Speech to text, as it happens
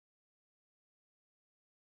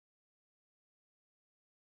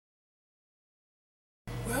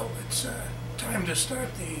It's time to start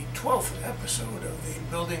the 12th episode of the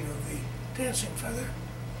building of the Dancing Feather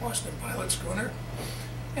Pilot Schooner.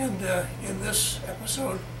 And in this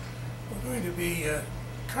episode, we're going to be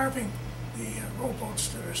carving the rowboats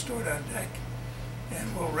that are stored on deck,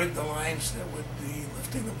 and we'll rig the lines that would be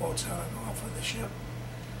lifting the boats on and off of the ship.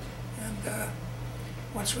 And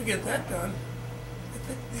once we get that done, I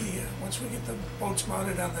think once we get the boats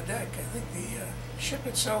mounted on the deck, I think the ship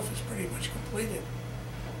itself is pretty much completed.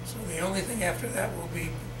 So the only thing after that will be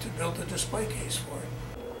to build a display case for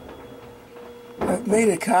it. I've made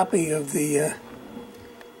a copy of the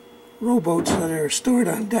rowboats that are stored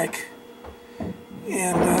on deck,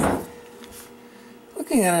 and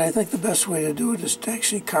looking at it, I think the best way to do it is to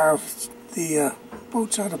actually carve the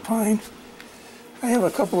boats out of pine. I have a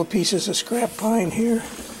couple of pieces of scrap pine here,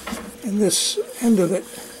 and this end of it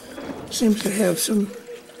seems to have some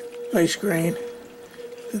nice grain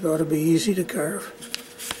that ought to be easy to carve.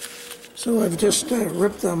 So I've just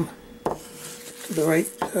ripped them to the right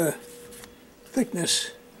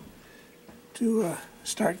thickness to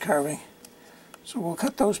start carving. So we'll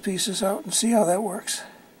cut those pieces out and see how that works.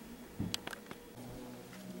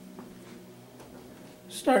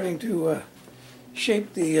 Starting to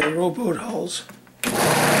shape the rowboat hulls.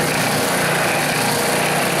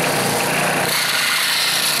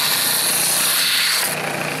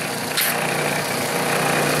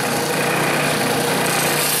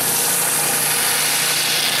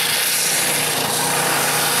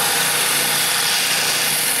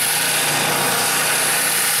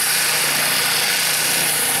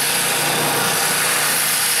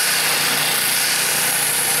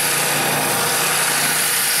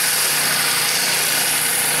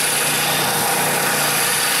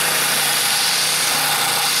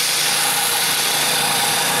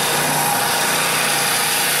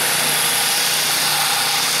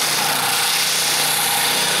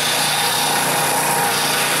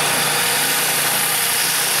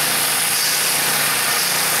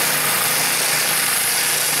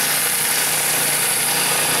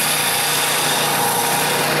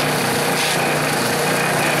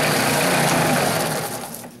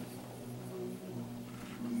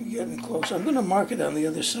 Getting close. I'm going to mark it on the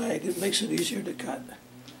other side. It makes it easier to cut. Get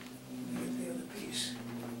the other piece.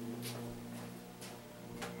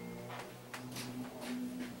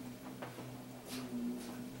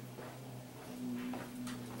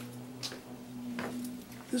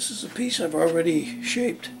 This is a piece I've already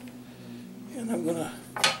shaped, and I'm going to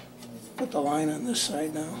put the line on this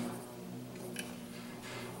side now.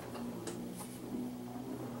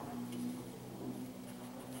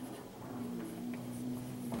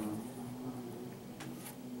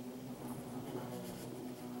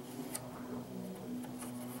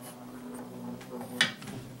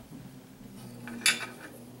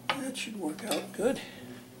 That should work out good.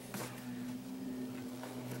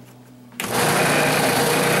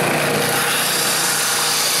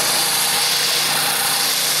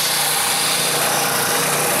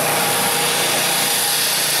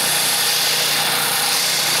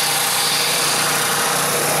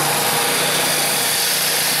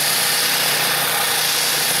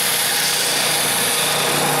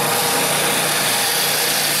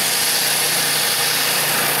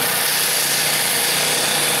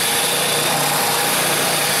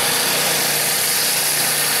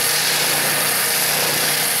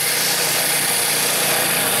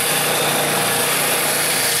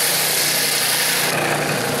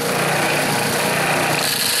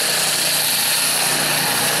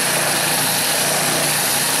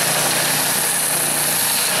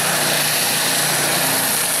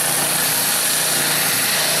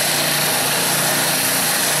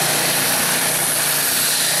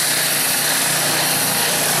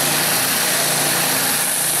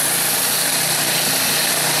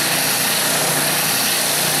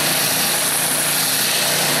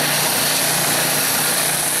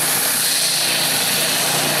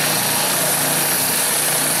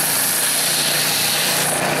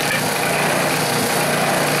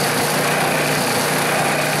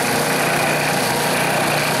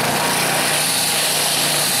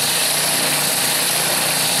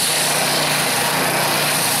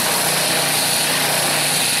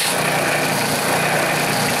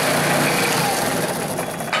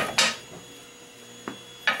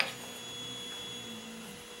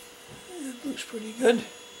 Looks pretty good. I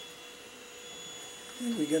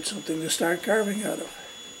think we got something to start carving out of.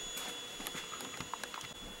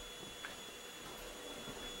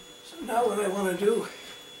 So now what I want to do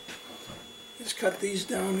is cut these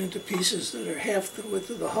down into pieces that are half the width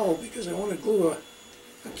of the hull, because I want to glue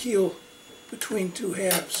a keel between two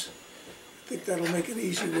halves. I think that'll make it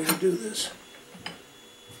easier way to do this.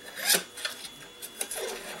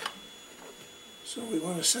 So we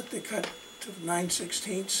want to set the cut to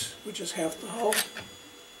 9/16, which is half the hull.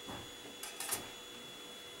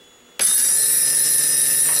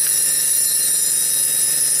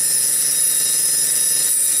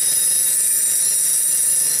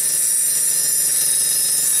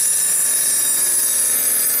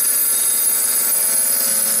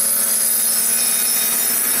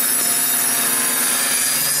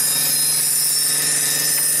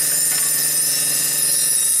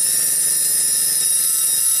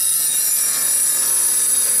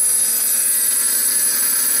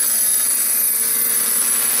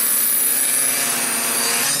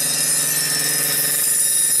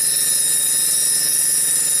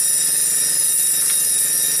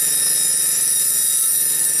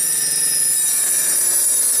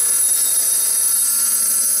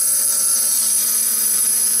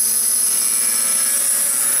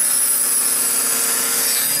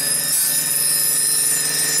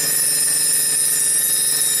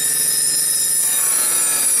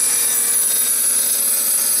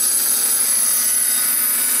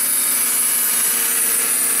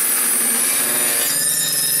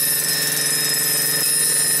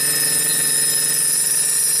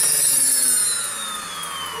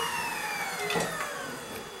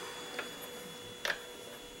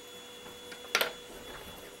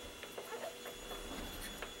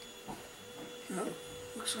 Well,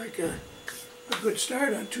 looks like a good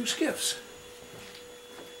start on 2 skiffs.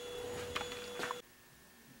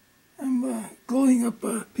 I'm gluing up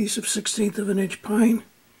a piece of 1/16 of an inch pine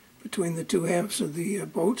between the 2 halves of the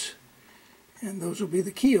boats, and those will be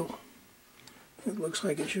the keel. It looks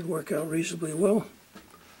like it should work out reasonably well.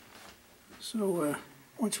 So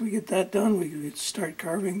once we get that done, we can start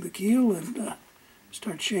carving the keel and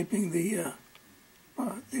start shaping the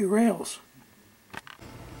rails.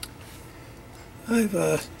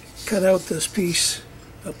 I've cut out this piece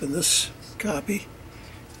up in this copy,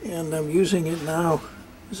 and I'm using it now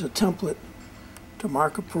as a template to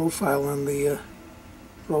mark a profile on the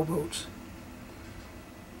rowboats.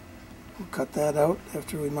 We'll cut that out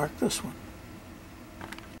after we mark this one.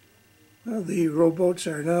 Well, the rowboats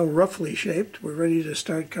are now roughly shaped. We're ready to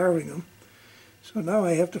start carving them. So now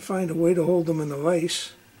I have to find a way to hold them in the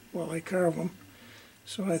vise while I carve them.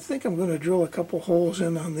 So I think I'm going to drill a couple holes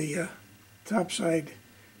in on the top side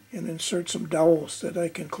and insert some dowels that I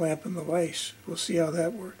can clamp in the vise. We'll see how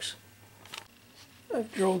that works.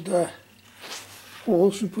 I've drilled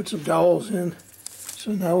holes and put some dowels in,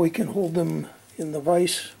 so now we can hold them in the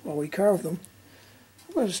vise while we carve them.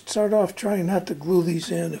 I'm going to start off trying not to glue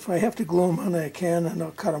these in. If I have to glue them on, I can, and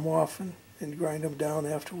I'll cut them off and grind them down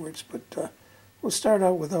afterwards, but we'll start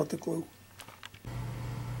out without the glue.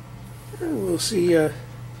 And we'll see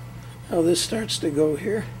how this starts to go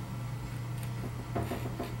here.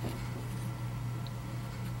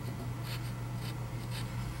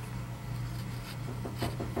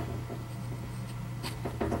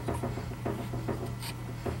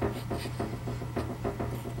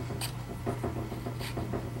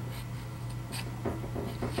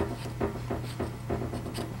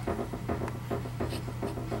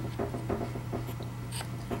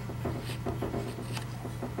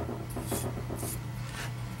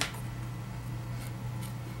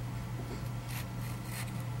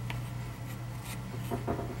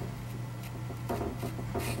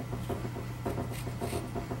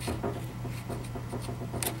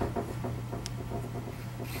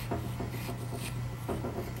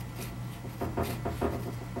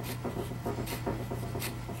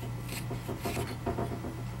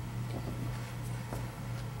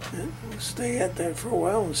 And we'll stay at that for a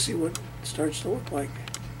while and see what it starts to look like.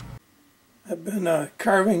 I've been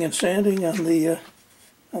carving and sanding on the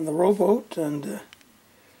rowboat, and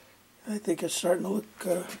I think it's starting to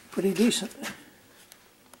look pretty decent.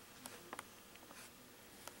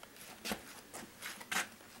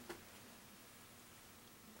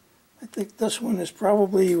 I think this one is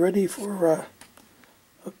probably ready for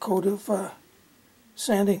a coat of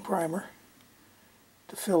sanding primer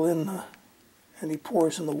to fill in any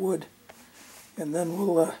pores in the wood. And then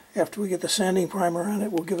we'll, after we get the sanding primer on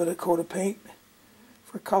it, we'll give it a coat of paint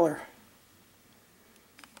for color.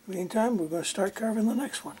 In the meantime, we're going to start carving the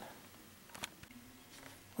next one.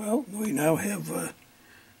 Well, we now have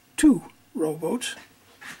 2 rowboats,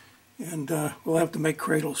 and we'll have to make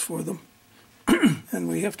cradles for them. And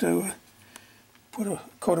we have to put a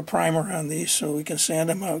coat of primer on these so we can sand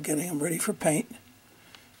them out, getting them ready for paint.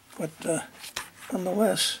 But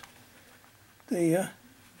nonetheless, they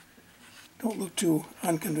don't look too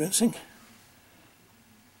unconvincing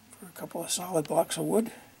for a couple of solid blocks of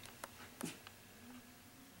wood.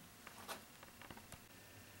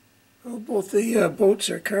 Well, both the boats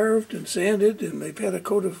are carved and sanded, and they've had a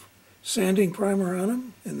coat of sanding primer on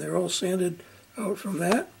them, and they're all sanded out from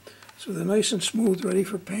that. So they're nice and smooth, ready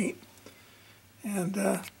for paint. And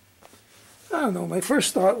I don't know, my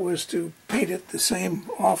first thought was to paint it the same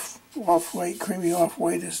off-white, creamy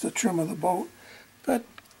off-white as the trim of the boat, but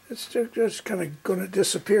it's just kind of going to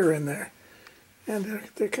disappear in there. And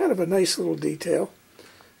they're kind of a nice little detail.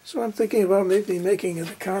 So I'm thinking about maybe making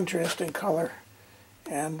it a contrasting color.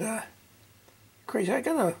 And crazy, I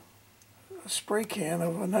got a spray can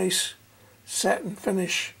of a nice satin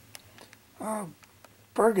finish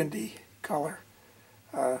burgundy color,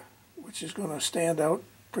 which is going to stand out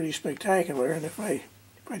pretty spectacular. And if I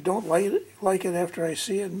don't like it after I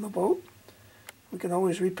see it in the boat, we can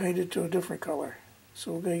always repaint it to a different color.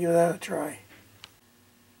 So we're going to give that a try.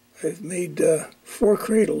 I've made 4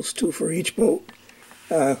 cradles, 2 for each boat,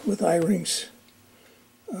 with eye-rings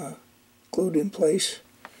glued in place.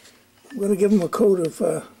 I'm going to give them a coat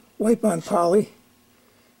of wipe-on poly,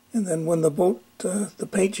 and then when the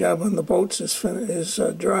paint job on the boats is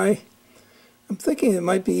dry, I'm thinking it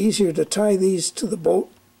might be easier to tie these to the boat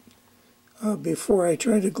before I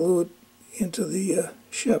try to glue it into the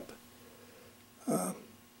ship.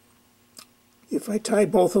 If I tie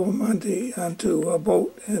both of them onto a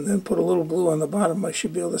boat and then put a little glue on the bottom, I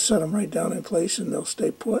should be able to set them right down in place and they'll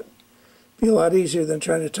stay put. Be a lot easier than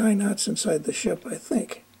trying to tie knots inside the ship, I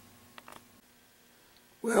think.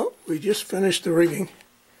 Well, we just finished the rigging,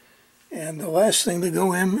 and the last thing to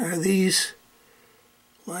go in are these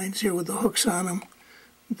lines here with the hooks on them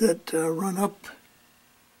that run up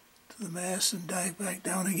to the mast and dive back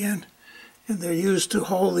down again, and they're used to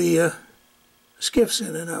haul the skiffs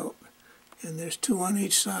in and out. And there's 2 on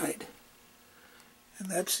each side. And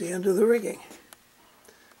that's the end of the rigging.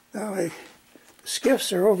 Now the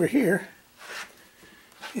skiffs are over here,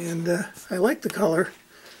 and I like the color.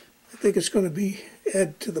 I think it's going to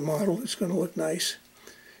add to the model. It's going to look nice.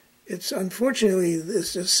 It's unfortunately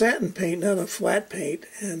this is satin paint, not a flat paint,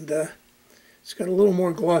 and it's got a little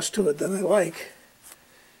more gloss to it than I like.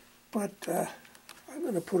 But I'm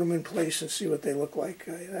going to put them in place and see what they look like.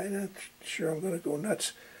 I'm not sure I'm going to go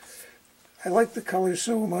nuts. I like the color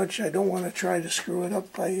so much, I don't want to try to screw it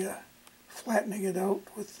up by flattening it out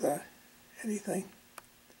with anything.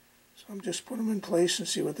 So I'm just putting them in place and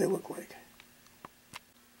see what they look like.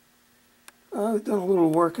 I've done a little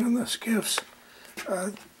work on the skiffs.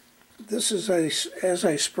 This is, as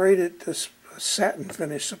I sprayed it, this satin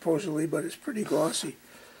finish supposedly, but it's pretty glossy.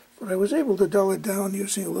 But I was able to dull it down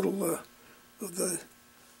using a little of the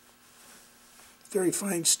very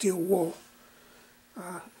fine steel wool.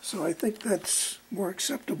 So I think that's more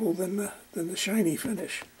acceptable than the shiny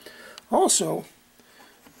finish. Also,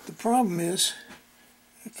 the problem is,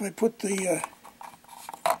 if I put the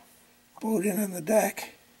boat in on the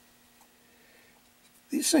deck,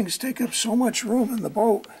 these things take up so much room in the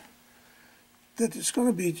boat that it's going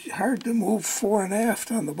to be hard to move fore and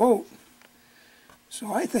aft on the boat.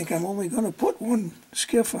 So I think I'm only going to put 1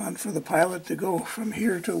 skiff on for the pilot to go from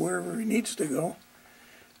here to wherever he needs to go.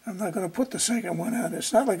 I'm not going to put the second one on.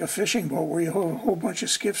 It's not like a fishing boat where you have a whole bunch of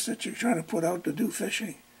skiffs that you're trying to put out to do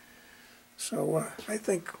fishing. So I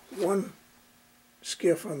think 1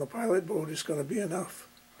 skiff on the pilot boat is going to be enough.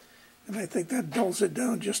 And I think that dulls it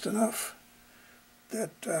down just enough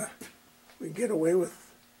that we can get away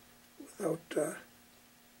without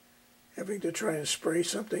having to try and spray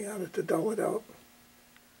something on it to dull it out.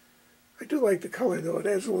 I do like the color though. It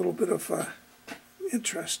adds a little bit of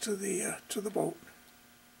interest to the boat.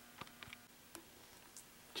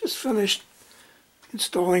 Just finished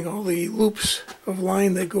installing all the loops of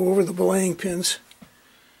line that go over the belaying pins,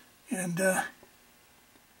 and you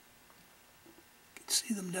can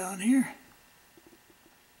see them down here.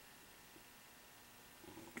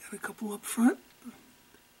 Got a couple up front.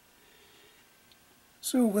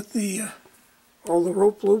 So with all the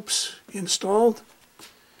rope loops installed,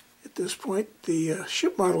 at this point the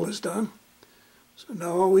ship model is done. So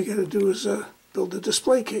now all we got to do is build a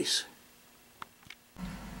display case.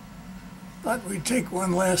 Thought we'd take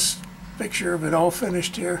one last picture of it all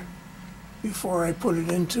finished here before I put it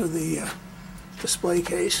into the display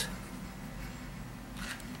case.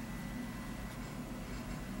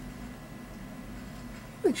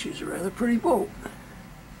 I think she's a rather pretty boat.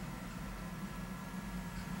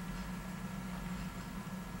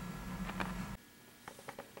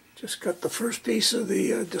 Just cut the first piece of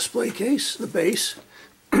the display case, the base.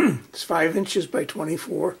 It's 5 inches by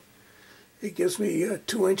 24. It gives me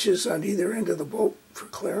 2 inches on either end of the boat for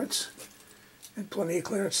clearance, and plenty of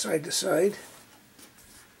clearance side to side.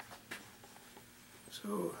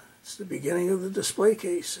 So it's the beginning of the display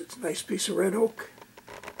case. It's a nice piece of red oak.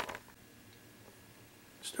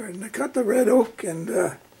 Starting to cut the red oak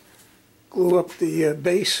and glue up the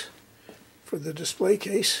base for the display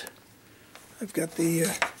case. I've got the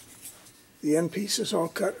end pieces all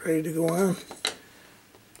cut, ready to go on.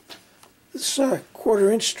 This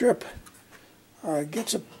 1/4-inch strip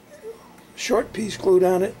gets a short piece glued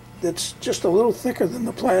on it that's just a little thicker than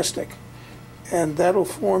the plastic, and that'll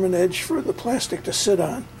form an edge for the plastic to sit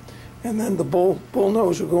on. And then the bull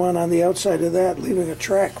nose will go on the outside of that, leaving a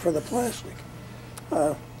track for the plastic.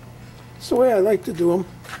 It's the way I like to do them.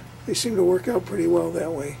 They seem to work out pretty well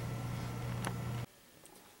that way.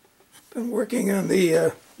 Been working on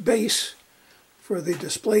the base for the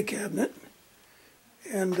display cabinet,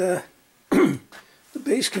 and the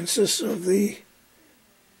base consists of the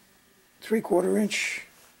 3/4-inch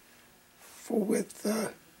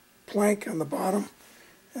full-width plank on the bottom,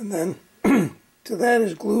 and then to that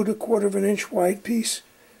is glued a 1/4 of an inch wide piece.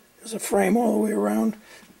 There's a frame all the way around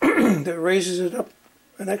that raises it up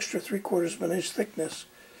an extra 3/4 of an inch thickness.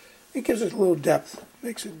 It gives it a little depth,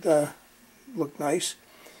 makes it look nice.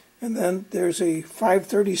 And then there's a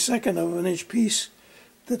 5/32 of an inch piece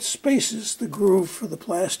that spaces the groove for the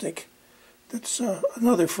plastic. That's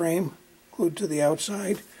another frame glued to the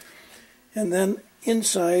outside. And then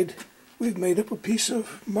inside we've made up a piece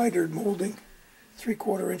of mitered molding,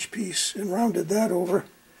 3/4-inch piece, and rounded that over.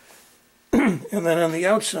 And then on the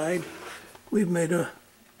outside we've made a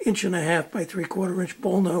 1.5 by 3/4-inch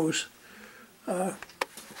bull nose that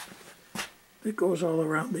goes all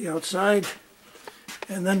around the outside.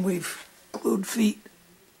 And then we've glued feet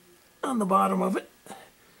on the bottom of it.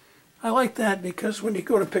 I like that because when you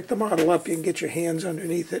go to pick the model up, you can get your hands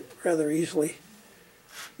underneath it rather easily.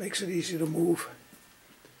 Makes it easy to move.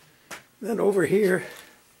 Then over here,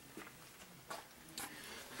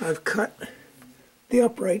 I've cut the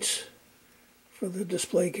uprights for the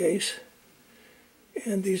display case.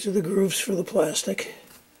 And these are the grooves for the plastic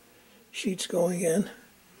sheets going in.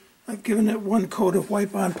 I've given it one coat of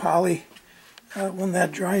wipe-on poly. When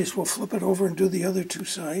that dries, we'll flip it over and do the other two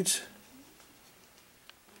sides.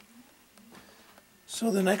 So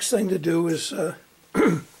the next thing to do is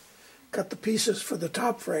cut the pieces for the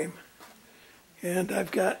top frame. And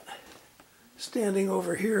I've got, standing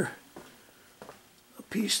over here, a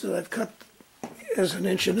piece that I've cut as 1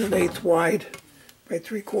 1/8 wide by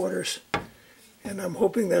 3/4. And I'm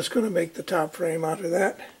hoping that's going to make the top frame out of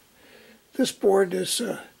that. This board is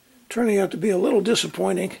turning out to be a little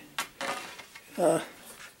disappointing. If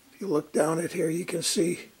you look down at here, you can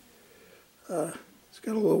see it's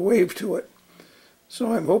got a little wave to it.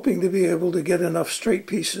 So I'm hoping to be able to get enough straight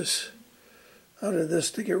pieces out of this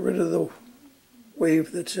to get rid of the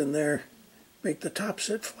wave that's in there, make the top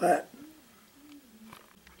sit flat.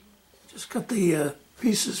 Just cut the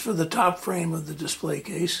pieces for the top frame of the display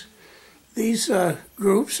case. These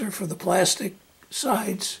grooves are for the plastic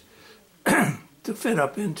sides to fit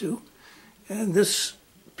up into, and this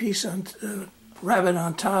piece on rabbet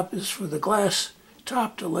on top is for the glass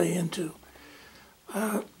top to lay into.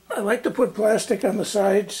 I like to put plastic on the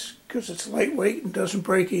sides because it's lightweight and doesn't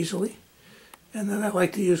break easily, and then I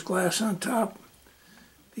like to use glass on top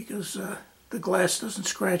because the glass doesn't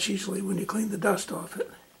scratch easily when you clean the dust off it.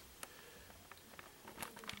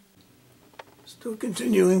 Still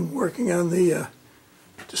continuing working on the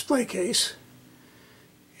display case,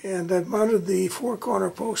 and I've mounted the 4 corner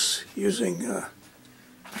posts using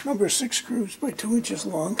number 6 screws by 2 inches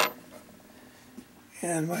long.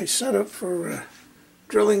 And my setup for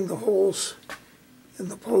drilling the holes in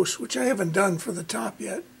the posts, which I haven't done for the top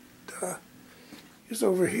yet, is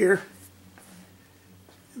over here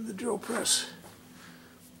in the drill press.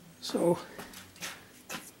 So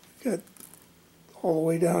got all the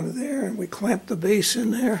way down to there, and we clamp the base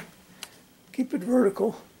in there, keep it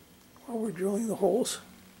vertical while we're drilling the holes.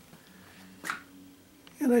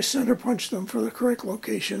 And I center punch them for the correct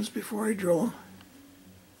locations before I drill them.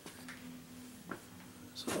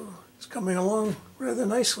 So it's coming along rather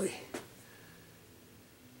nicely.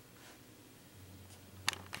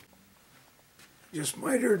 Just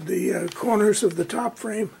mitered the corners of the top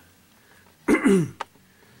frame. And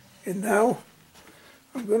now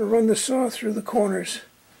I'm going to run the saw through the corners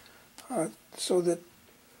so that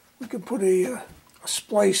we can put a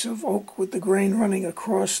splice of oak with the grain running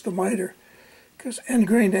across the miter, because end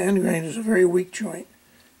grain to end grain is a very weak joint,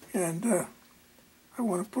 and I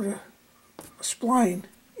want to put a spline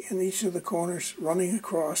in each of the corners running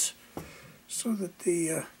across so that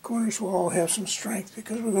the corners will all have some strength,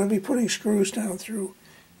 because we're going to be putting screws down through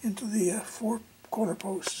into the 4 corner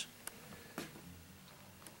posts.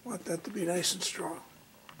 Want that to be nice and strong.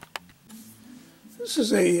 This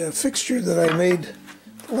is a fixture that I made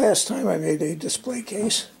the last time I made a display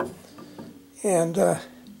case, and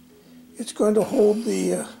it's going to hold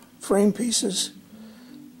the frame pieces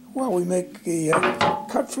while we make the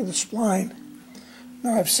cut for the spline.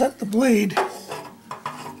 Now I've set the blade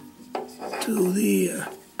to the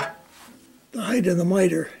height of the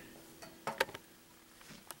miter.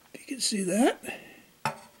 You can see that.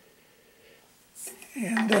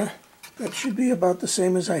 And that should be about the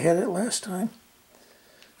same as I had it last time.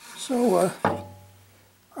 So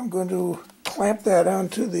I'm going to clamp that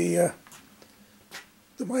onto the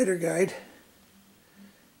miter guide,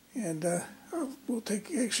 and we'll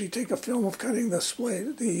actually take a film of cutting the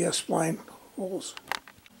spline holes.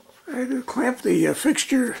 I had to clamp the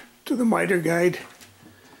fixture to the miter guide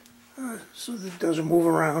so that it doesn't move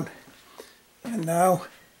around. And now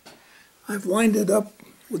I've lined it up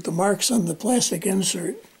with the marks on the plastic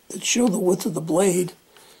insert that show the width of the blade,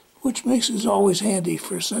 which makes it always handy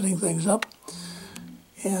for setting things up.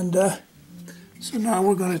 And so now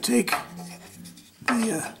we're going to take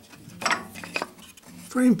the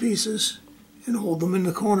frame pieces and hold them in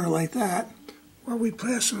the corner like that while we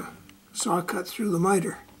pass a saw cut through the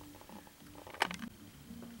miter.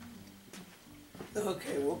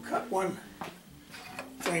 Okay, we'll cut one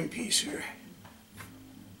frame piece here.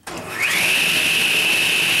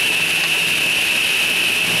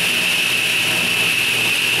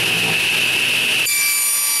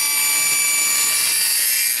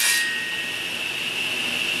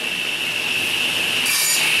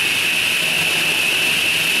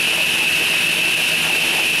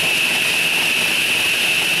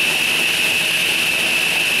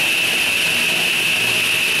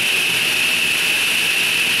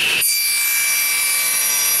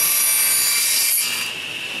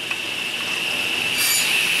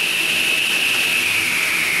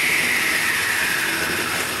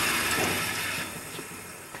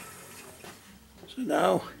 So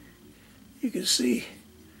now you can see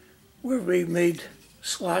where we made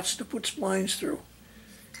slots to put splines through.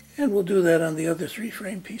 And we'll do that on the other 3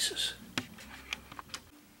 frame pieces.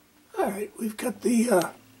 Alright, we've cut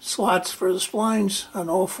the slots for the splines on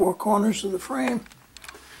all 4 corners of the frame.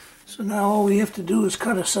 So now all we have to do is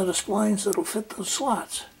cut a set of splines that'll fit those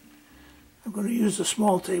slots. I'm going to use a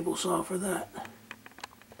small table saw for that.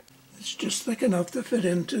 It's just thick enough to fit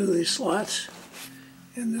into these slots.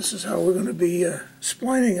 And this is how we're going to be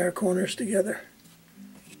splining our corners together.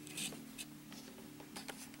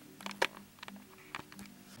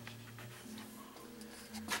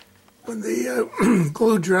 When the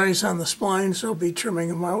glue dries on the splines, I'll be trimming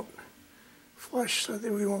them out flush so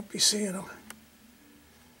that we won't be seeing them,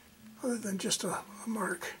 other than just a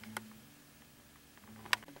mark.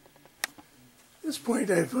 At this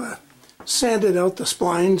point I've sanded out the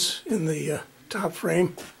splines in the top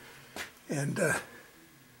frame, and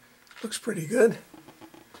looks pretty good.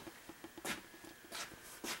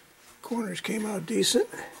 Corners came out decent.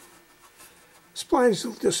 Splines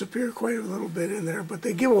will disappear quite a little bit in there, but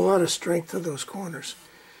they give a lot of strength to those corners.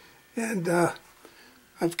 And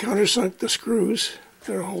I've countersunk the screws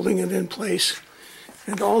that are holding it in place.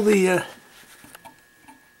 And all the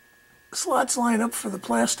slots line up for the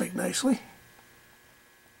plastic nicely,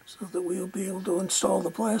 so that we'll be able to install the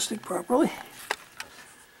plastic properly.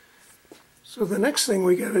 So the next thing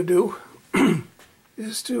we got to do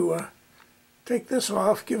is to take this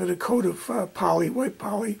off, give it a coat of white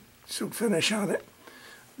poly, so finish on it.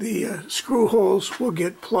 The screw holes will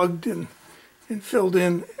get plugged and filled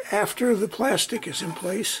in after the plastic is in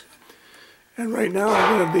place. And right now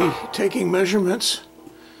I'm going to be taking measurements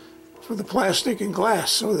for the plastic and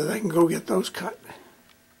glass so that I can go get those cut.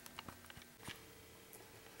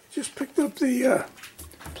 Just picked up the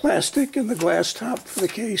plastic and the glass top for the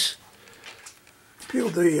case.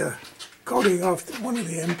 Peeled the coating off one of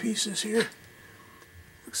the end pieces here.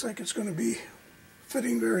 Looks like it's going to be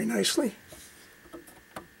fitting very nicely.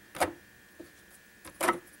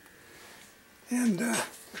 And I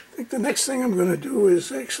think the next thing I'm going to do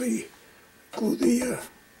is actually glue the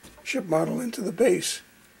ship model into the base.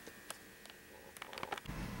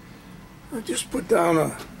 I just put down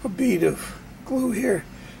a bead of glue here.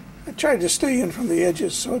 I tried to stay in from the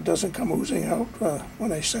edges so it doesn't come oozing out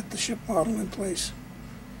when I set the ship model in place.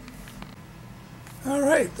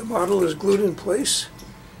 Alright, the model is glued in place.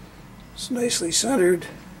 It's nicely centered,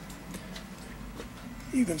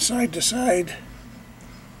 even side to side.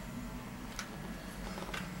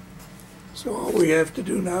 So all we have to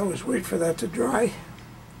do now is wait for that to dry,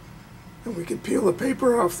 and we can peel the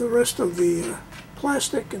paper off the rest of the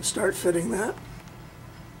plastic and start fitting that.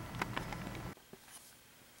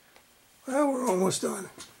 Well, we're almost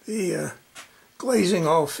done. The glazing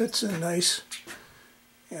all fits in nice.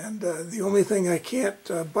 And the only thing I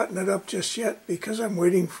can't button it up just yet because I'm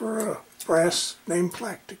waiting for a brass name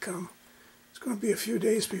plaque to come. going to be a few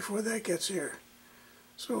days before that gets here.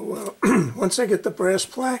 So once I get the brass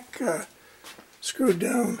plaque screwed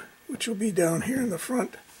down, which will be down here in the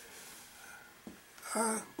front,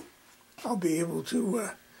 I'll be able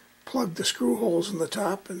to plug the screw holes in the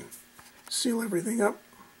top and seal everything up.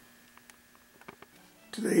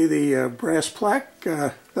 Today the brass plaque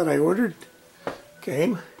that I ordered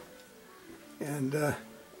came, and I'm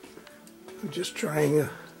just trying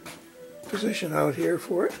a position out here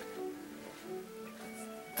for it.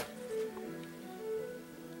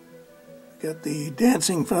 Got the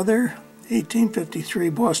Dancing Feather 1853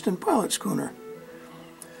 Boston Pilot Schooner.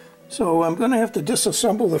 So I'm going to have to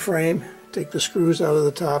disassemble the frame, take the screws out of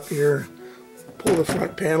the top here, pull the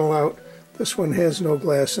front panel out. This one has no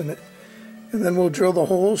glass in it. And then we'll drill the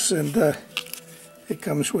holes, and it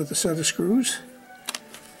comes with a set of screws.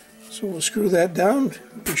 So we'll screw that down.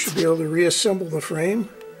 We should be able to reassemble the frame.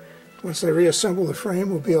 Once I reassemble the frame,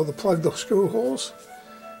 we'll be able to plug the screw holes,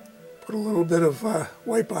 put a little bit of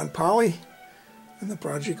wipe-on poly, and the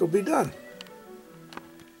project will be done.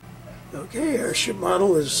 Okay, our ship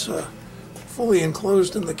model is fully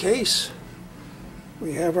enclosed in the case.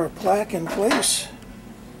 We have our plaque in place.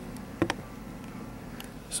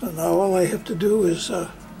 So now all I have to do is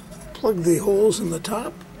plug the holes in the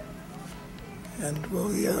top, and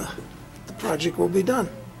the project will be done.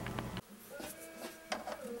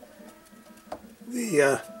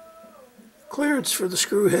 The clearance for the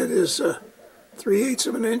screw head is 3/8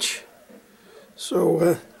 of an inch.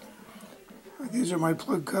 So these are my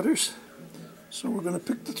plug cutters. So we're going to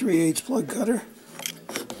pick the 3/8 plug cutter,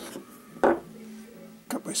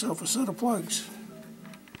 cut myself a set of plugs.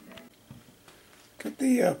 Got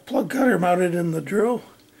the plug cutter mounted in the drill,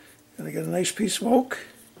 and I got a nice piece of oak,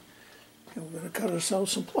 and we're going to cut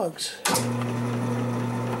ourselves some plugs.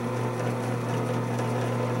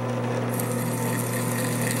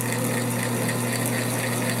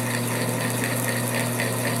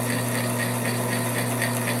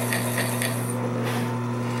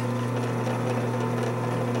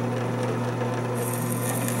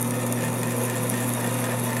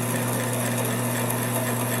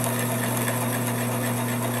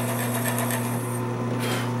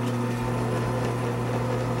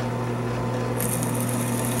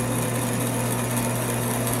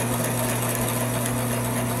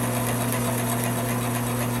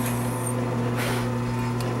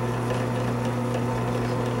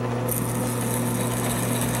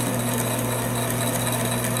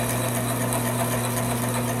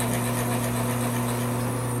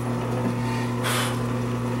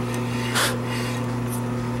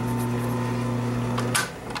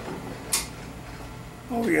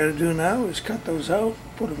 All we got to do now is cut those out,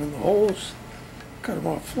 put them in the holes, cut them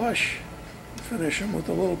off flush, and finish them with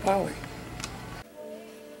a little poly.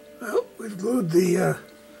 Well, we've glued the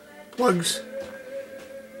plugs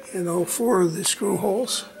in all 4 of the screw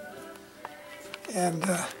holes, and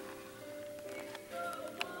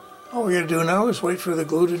all we got to do now is wait for the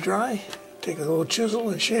glue to dry, take a little chisel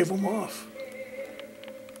and shave them off.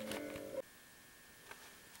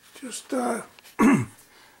 Just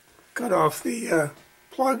cut off the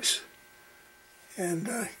plugs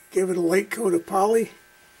and give it a light coat of poly.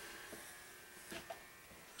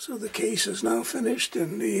 So the case is now finished,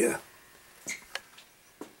 and the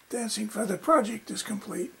Dancing Feather project is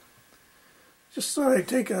complete. Just thought I'd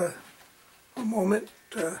take a moment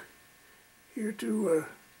here to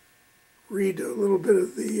read a little bit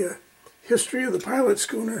of the history of the pilot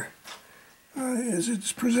schooner as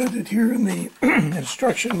it's presented here in the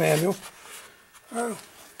instruction manual.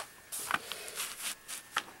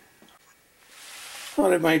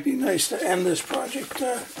 Thought it might be nice to end this project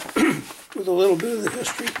with a little bit of the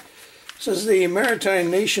history. It says the maritime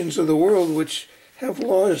nations of the world, which have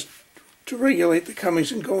laws to regulate the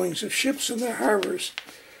comings and goings of ships in their harbors.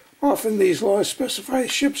 Often these laws specify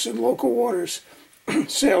ships in local waters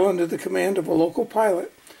sail under the command of a local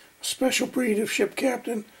pilot, a special breed of ship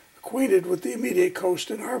captain acquainted with the immediate coast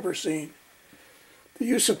and harbor scene. The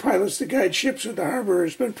use of pilots to guide ships into harbor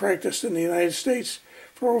has been practiced in the United States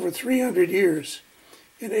for over 300 years.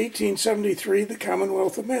 In 1873, the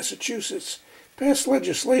Commonwealth of Massachusetts passed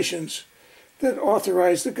legislations that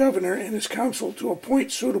authorized the governor and his council to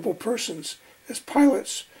appoint suitable persons as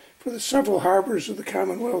pilots for the several harbors of the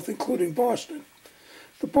Commonwealth, including Boston.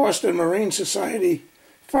 The Boston Marine Society,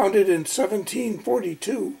 founded in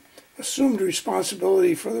 1742, assumed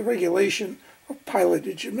responsibility for the regulation of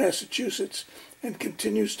pilotage in Massachusetts and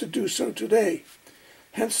continues to do so today.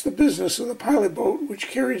 Hence the business of the pilot boat, which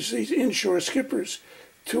carries these inshore skippers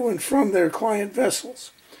to and from their client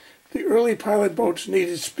vessels. The early pilot boats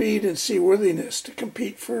needed speed and seaworthiness to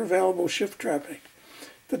compete for available ship traffic.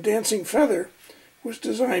 The Dancing Feather was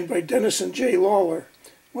designed by Denison J. Lawler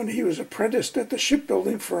when he was apprenticed at the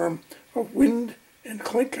shipbuilding firm of Wind and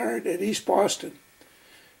Klinkard at East Boston.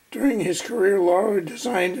 During his career, Lawler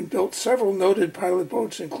designed and built several noted pilot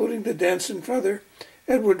boats, including the Dancing Feather,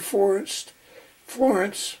 Edward Forrest,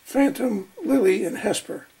 Florence, Phantom, Lily, and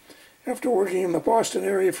Hesper. After working in the Boston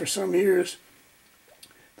area for some years,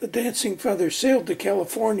 the Dancing Feather sailed to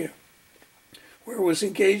California, where it was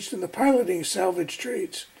engaged in the piloting and salvage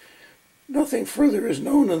trades. Nothing further is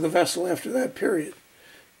known of the vessel after that period.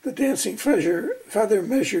 The Dancing Feather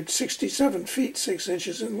measured 67 feet 6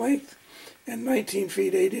 inches in length and 19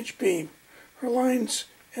 feet 8 inch beam. Her lines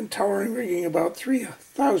and towering rigging, about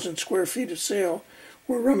 3,000 square feet of sail,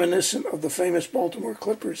 were reminiscent of the famous Baltimore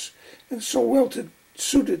clippers and so well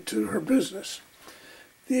suited to her business.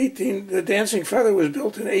 The Dancing Feather was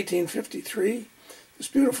built in 1853. This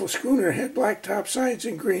beautiful schooner had black top sides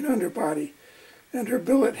and green underbody, and her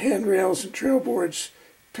billet handrails and trailboards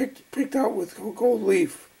picked out with gold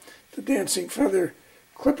leaf. The Dancing Feather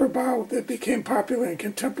clipper bow that became popular in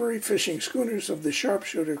contemporary fishing schooners of the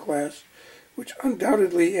sharpshooter class, which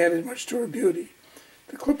undoubtedly added much to her beauty.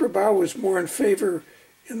 The clipper bow was more in favor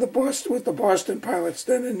with the Boston pilots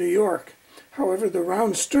than in New York. However, the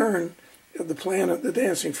round stern of the plan of the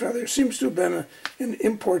Dancing Feather seems to have been an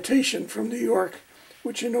importation from New York,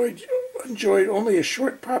 which enjoyed only a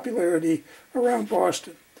short popularity around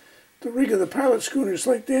Boston. The rig of the pilot schooners,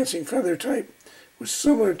 like Dancing Feather type, was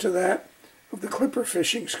similar to that of the clipper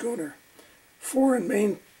fishing schooner. Fore and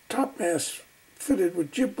main topmasts fitted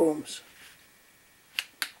with jib booms.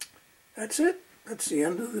 That's it. That's the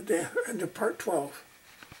end of part 12.